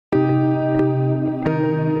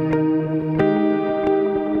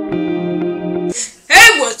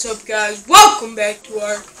up, guys? Welcome back to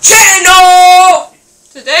our channel!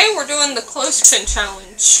 Today we're doing the Clothespin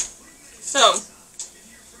challenge. So,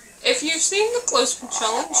 if you've seen the Clothespin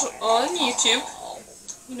challenge on YouTube,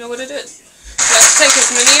 you know what it is. We have to take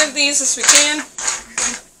as many of these as we can,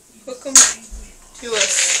 hook them to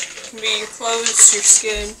us. It can be your clothes, your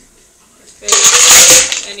skin, your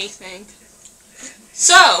face, anything.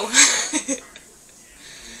 So,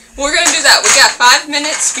 we're going to do that. We got 5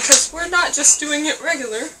 minutes because we're not just doing it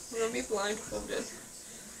regular. We're going to be blindfolded.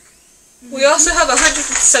 We also have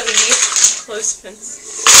 170 clothespins.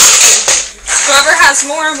 Whoever has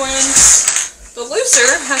more wins. The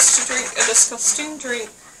loser has to drink a disgusting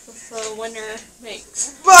drink that the winner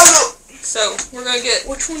makes. So, we're going to get...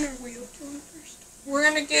 Which one are we opening first? We're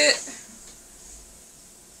going to get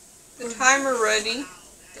the timer ready.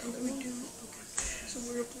 Okay. So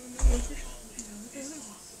we're opening that one first?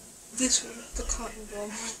 This one, the cotton ball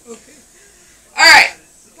one. Okay. Alright.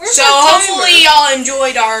 So hopefully y'all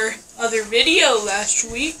enjoyed our other video last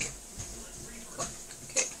week.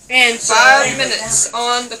 Okay. And so 5 minutes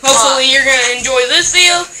on the clock. hopefully you're gonna enjoy this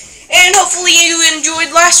video. And hopefully you enjoyed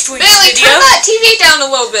last week's Bailey, video. turn that TV down a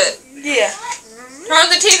little bit. Yeah. Turn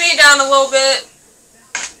the TV down a little bit.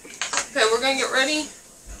 Okay, we're gonna get ready.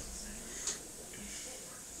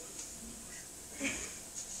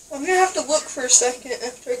 I'm gonna have to look for a second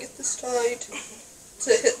after I get this tied to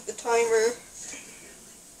hit the timer.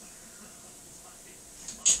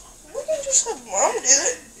 We can just have Mom do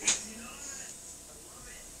it.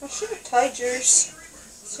 I should have tied yours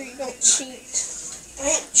so you don't cheat. I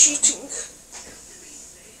ain't cheating.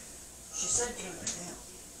 She said turn it down.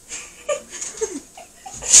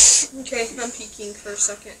 Okay, I'm peeking for a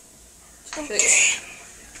second. Okay.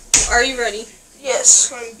 Are you ready?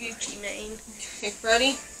 Yes, I'm Gucci Mane. Okay,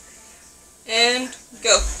 ready? And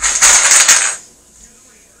go.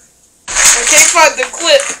 I can't find the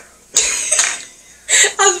clip.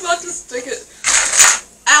 I was about to stick it.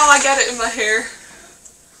 Ow, I got it in my hair.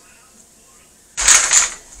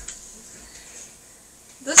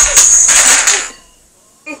 This is...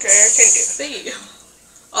 Okay, I can do it. See.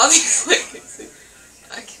 Obviously, I can see.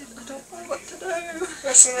 I don't know what to do.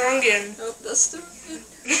 That's the wrong end. Nope, that's the...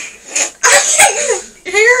 I can't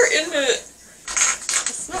get hair in it.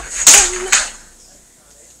 It's not fun.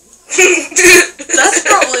 That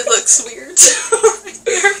probably looks weird. Right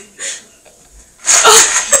there.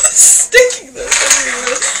 Sticking this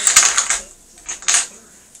everywhere.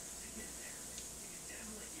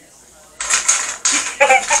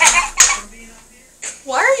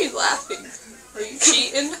 Why are you laughing? Are you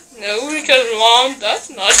cheating? No, because Mom, that's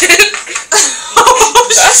not it.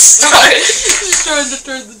 That's not it. She's trying to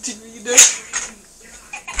turn the TV down.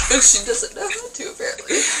 Oh, she doesn't know how to,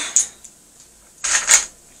 apparently.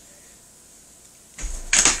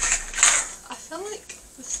 I feel like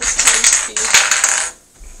this is going to be...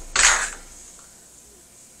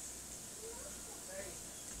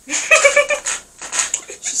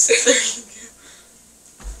 Just there you go.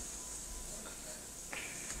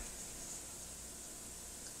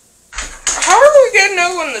 How are we gonna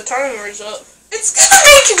know when the timer's up? It's gonna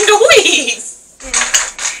make noise!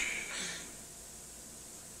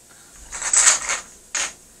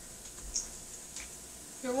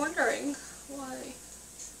 You're wondering why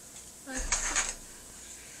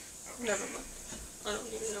never mind. I don't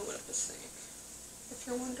even know what I was saying. If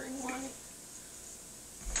you're wondering why.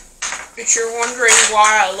 If you're wondering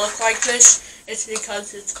why I look like this, it's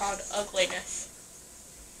because it's called ugliness.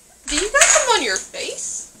 Do you got them on your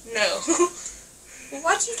face? No. Well,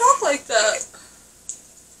 why'd you talk like that?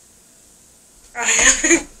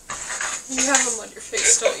 You have them on your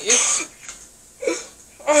face, don't you?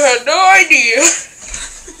 I had no idea.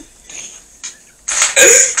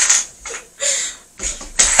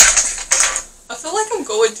 I feel like I'm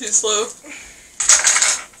going too slow.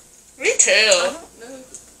 Me too. I don't know.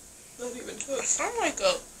 Not even I close. sound like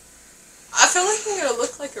a... I feel like I'm gonna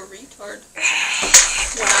look like a retard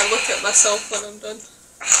when I look at myself when I'm done.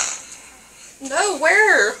 No,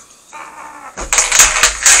 where?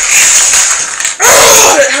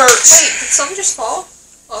 Oh, it hurts. Wait, did something just fall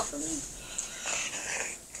off of me?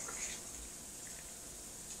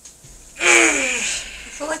 I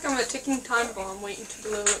feel like I'm a ticking time bomb waiting to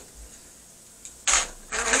blow up.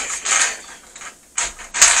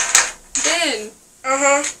 Ben!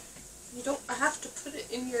 You don't have to put it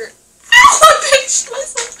in your... Ow! I pinched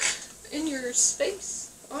myself! In your space.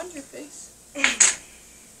 On your face. I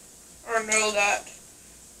know that.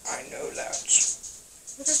 I know that.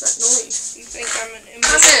 What is that noise? You think I'm an I'm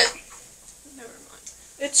imbecile? it. Never mind.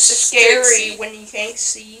 It's It's scary Dixie. when you can't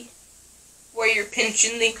see. where you're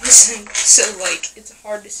pinching things, and so like it's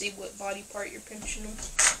hard to see what body part you're pinching them.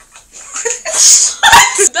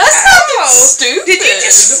 That sounded stupid. Did you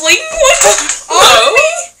just fling one on me?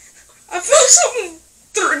 I felt something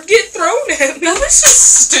get thrown at me. That was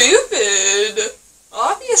just stupid.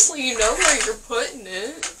 Obviously, you know where you're putting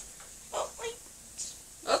it. Oh, wait.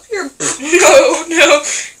 Up your. No. Don't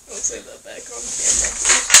say that back on camera,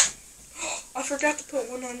 please. I forgot to put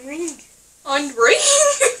one on ring. On ring?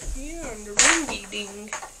 Yeah, on the ringy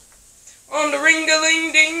ding. On the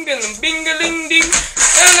ring-a-ling ding and the bing-a-ling ding.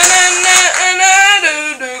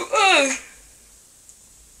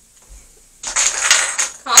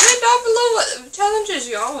 Comment down below what challenges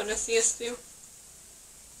y'all want to see us do.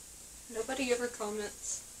 Nobody ever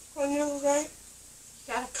comments. I know, right?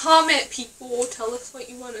 You gotta comment, people. Tell us what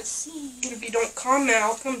you want to see. If you don't comment,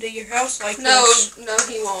 I'll come to your house like No, this. no,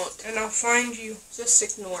 he won't. And I'll find you. Just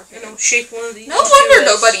ignore And him. I'll shape one of these. No wonder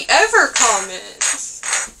nobody ever comments.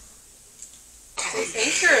 They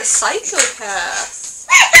think you're a psychopath.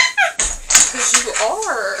 Because you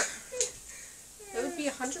are. That would be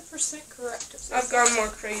 100% correct. I've gone more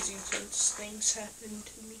crazy since things happened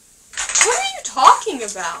to me. What are you talking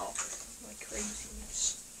about? My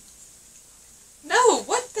craziness. No,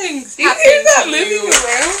 what things Do you happened hear that to moving you?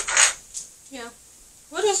 around? Yeah.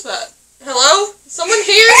 What is that? Hello? Someone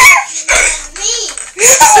here?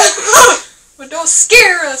 But don't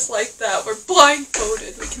scare us like that. We're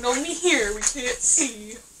blindfolded. We can only hear. We can't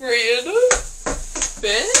see. Brianna?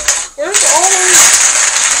 Ben? Where's all those?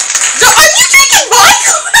 Are you taking my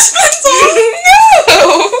clothespins off?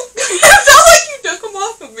 No! It's not like you took them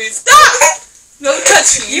off of me. Stop! No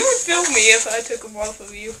touching. You would film me if I took them off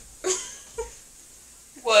of you.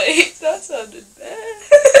 Wait, that sounded bad.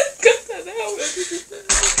 Cut that out.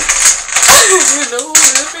 You know,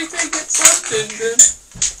 everything gets left in, Ben.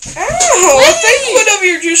 Ow! I think one of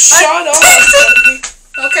you just shot off.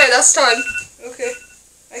 Okay, that's time. Okay.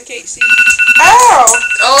 I can't see. Ow!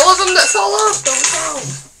 All of them that fall off don't count.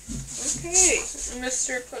 Okay.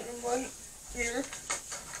 Mr. putting one here.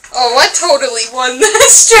 Oh, I totally won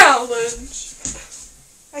this challenge.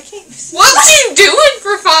 I can't see. What were you doing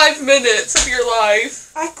for 5 minutes of your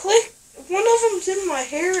life? I clicked. One of them's in my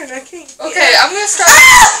hair and I can't. Okay, I'm gonna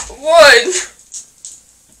start. 1,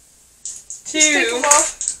 2. Take them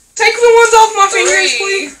off. Take the ones off my fingers, 3,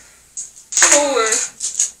 please.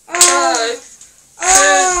 4, 5,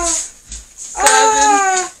 6,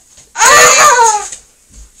 7,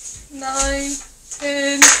 9,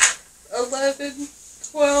 10, 11,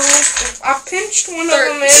 12. I pinched one of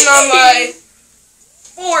them in on my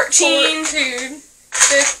 14.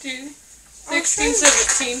 15, 16,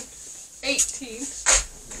 17, 18.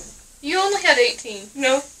 You only had 18.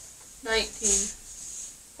 No. 19.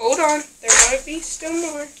 Hold on. There might be still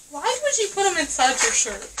more. Why would you put them inside your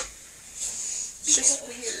shirt? It's just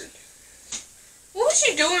weird. What was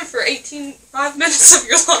you doing for 5 minutes of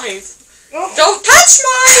your life? Oh. Don't touch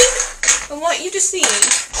mine! I want you to see.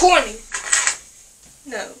 20.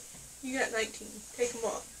 No. You got 19. Take them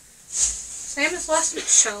off. Same as last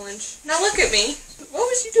week's challenge. Now look at me. What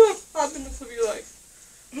was you doing for 5 minutes of your life?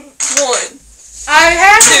 1. I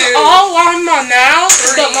had 2, them all on my mouth,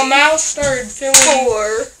 3, but my mouth started filling.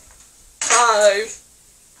 4, 5,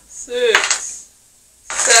 6,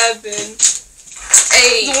 7,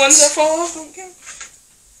 8. The ones that fall off don't count.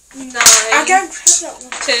 9. I gotta grab that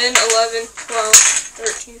one. 10, 11, 12,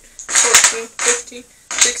 13, 14, 15,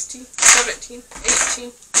 16, 17,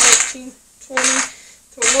 18, 19, 20,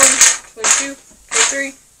 21, 22,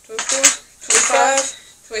 23, 24, 25,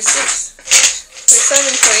 26,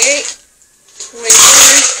 27, 28, 29,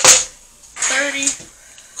 30,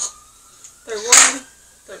 31,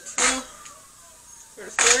 32,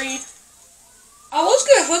 33, I was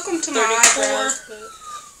gonna hook them to my 34, eyebrows, but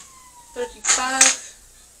 35,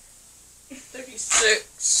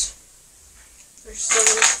 36,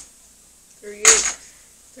 37, 38,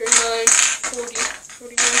 39, 40,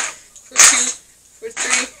 41, 42,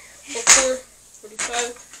 43, 44,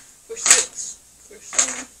 45, 46,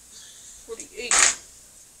 47, 48,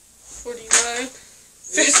 49,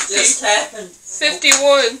 50, just happened.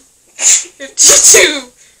 51, 52,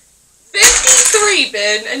 53,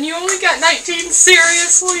 Ben, and you only got 19?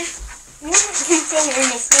 Seriously? one of them fell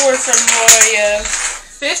on the floor from my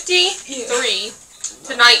 53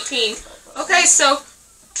 to 19. Okay, so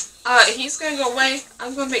he's gonna go away.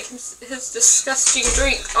 I'm gonna make him his disgusting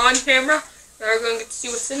drink on camera. We're gonna get to see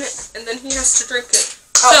what's in it, and then he has to drink it.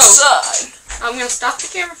 outside. So I'm gonna stop the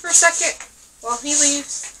camera for a second while he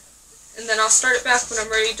leaves, and then I'll start it back when I'm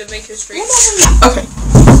ready to make his drink. Okay,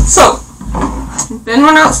 so Ben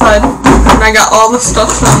went outside, and I got all the stuff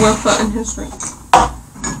that I'm gonna put in his drink.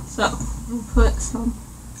 So I'll put some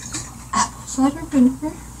apple cider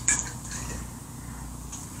vinegar.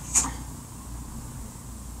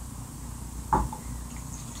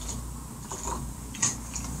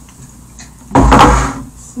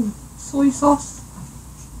 Some soy sauce.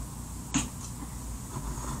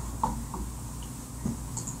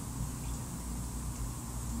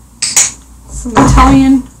 Some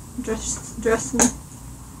Italian dressing.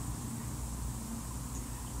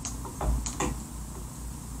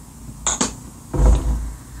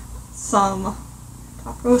 Some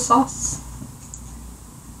taco sauce.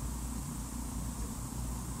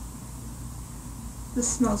 This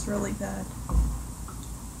smells really bad.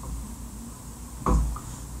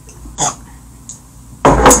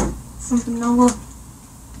 Some vanilla.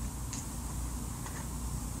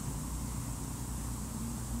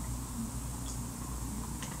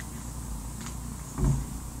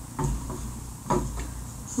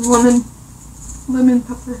 Some lemon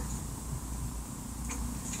pepper.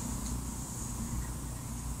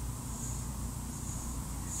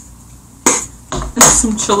 And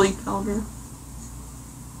some chili powder.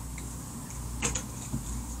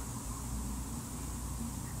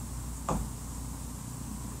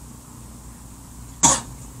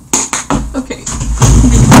 Okay, I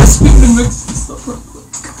guess we can mix this up real quick.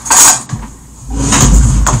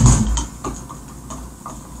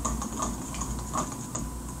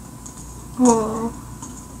 Whoa,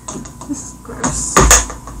 this is gross.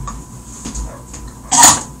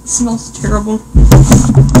 It smells terrible.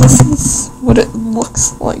 This is what it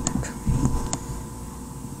looks like.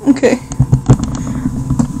 Okay,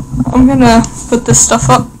 I'm gonna put this stuff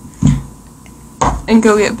up and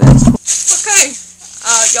go get Ben. Okay,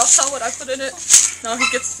 y'all saw what I put in it. Now he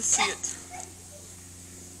gets to see it.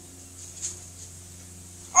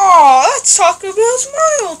 Oh, that's Taco Bell's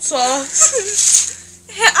mild sauce.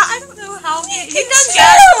 I don't know how he done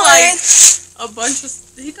guessed like a bunch of.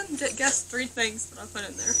 He done guess 3 things that I put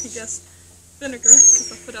in there. He guessed vinegar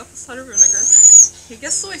because I put apple cider vinegar. He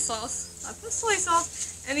guessed soy sauce. I put soy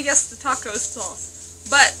sauce, and he guessed the taco sauce.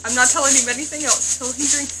 But I'm not telling him anything else till he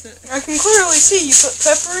drinks it. I can clearly see you put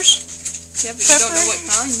peppers. Yeah, but you don't know what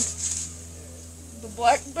kind. The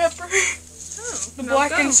black pepper. No. The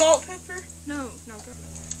black and salt pepper. No, go.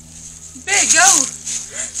 Big, go.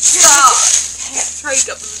 Straight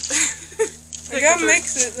up. I gotta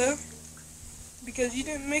mix it though, because you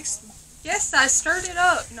didn't mix them. Yes, I stirred it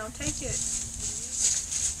up. Now take it.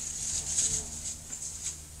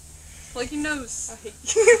 Plug your nose. I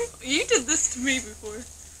hate you. You did this to me before.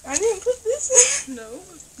 I didn't put this in. No,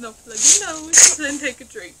 plug your nose, then take a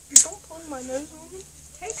drink. Don't plug my nose on me.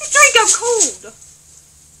 Take a drink, I'm cold.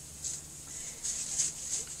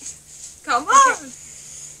 Come on. Okay.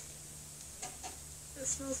 It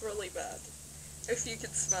smells really bad. If you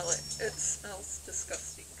could smell it, it smells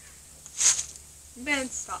disgusting. Ben,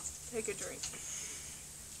 stop. Take a drink.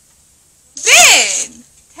 Ben!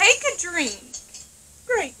 Take a drink.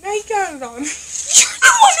 Great, now you got it on. You're the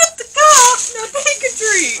one with the cup. Now take a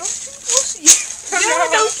drink. Yeah,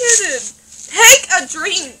 no kidding. Take a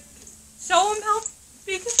drink. Show him how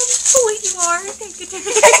big of a boy you are. Take a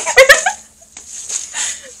drink.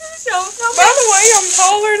 Show him how By the way, I'm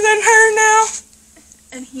taller than her now.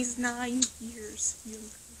 And he's 9 years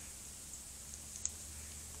younger.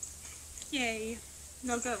 Yay.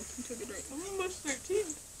 Now go. Take a drink. I'm almost 13.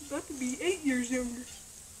 I'm about to be 8 years younger.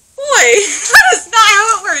 Boy, that is not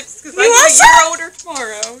how it works. Because I'm a year older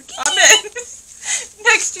tomorrow. I meant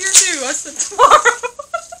next year too. I said tomorrow.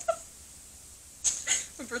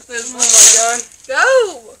 My birthday is Oh my god.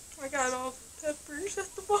 Go. I got all the peppers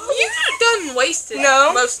at the bottom. You done wasted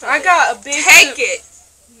No, most of I it. got a big Take it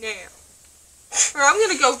now. Or I'm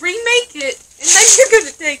gonna go remake it, and then you're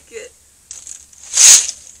gonna take it.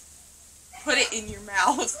 Put it in your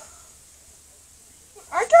mouth.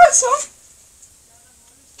 I got some.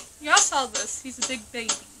 Y'all saw this. He's a big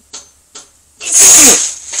baby.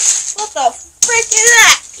 What the frick is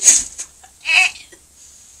that?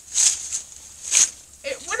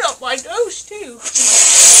 It went up my nose too.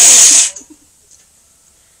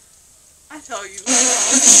 I tell you.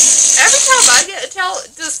 Every time I get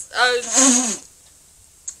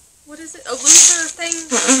what is it? A loser thing?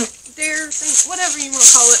 Dare thing? Whatever you want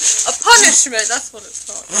to call it. A punishment. That's what it's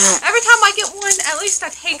called. Every time I get one, at least I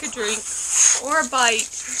take a drink. Or a bite.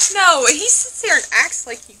 No, he sits there and acts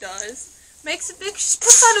like he does.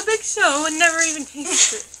 Puts on a big show and never even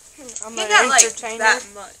tastes it. I'm He an got like entertainer. that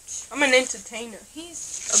much. I'm an entertainer.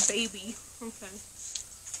 He's a baby. Okay.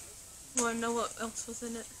 You wanna know what else was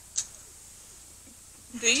in it?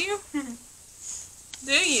 Do you?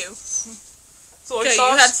 Do you? Soy Okay,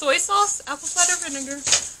 sauce. you had soy sauce, apple cider vinegar,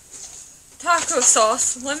 taco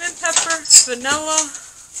sauce, lemon pepper, vanilla,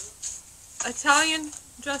 Italian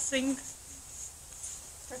dressing,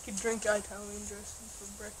 I could drink Italian dressing for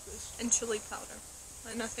breakfast. and chili powder.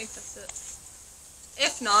 And I think that's it.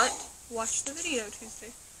 If not, watch the video Tuesday.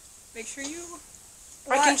 Make sure you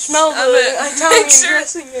I can watch smell of the it. Italian Make sure-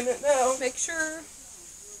 dressing in it now. Make sure.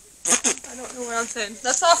 I don't know what I'm saying.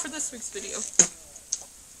 That's all for this week's video.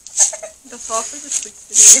 That's all for this week's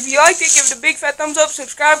video. If you liked it, give it a big fat thumbs up,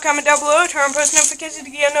 subscribe, comment down below, turn on post notifications to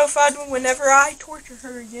get notified whenever I torture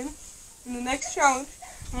her again in the next challenge.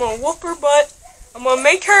 I'm gonna whoop her butt. I'm gonna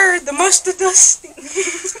make her the most disgusting,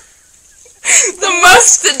 the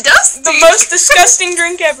most disgusting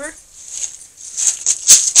drink ever.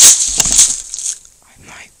 I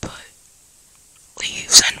might put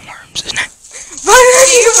leaves and worms in it. But Do you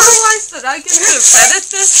anyway, realize that I get to edit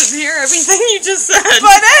this and hear everything you just said?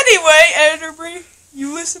 but anyway, Editor Bri,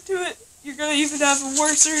 you listen to it, you're gonna even have a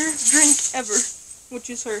worser drink ever, which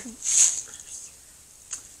is her.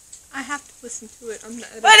 I have to listen to it. I'm the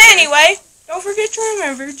editor. But anyway, don't forget to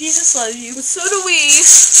remember, Jesus loves you. So do we.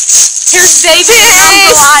 Here's David and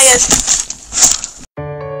Goliath.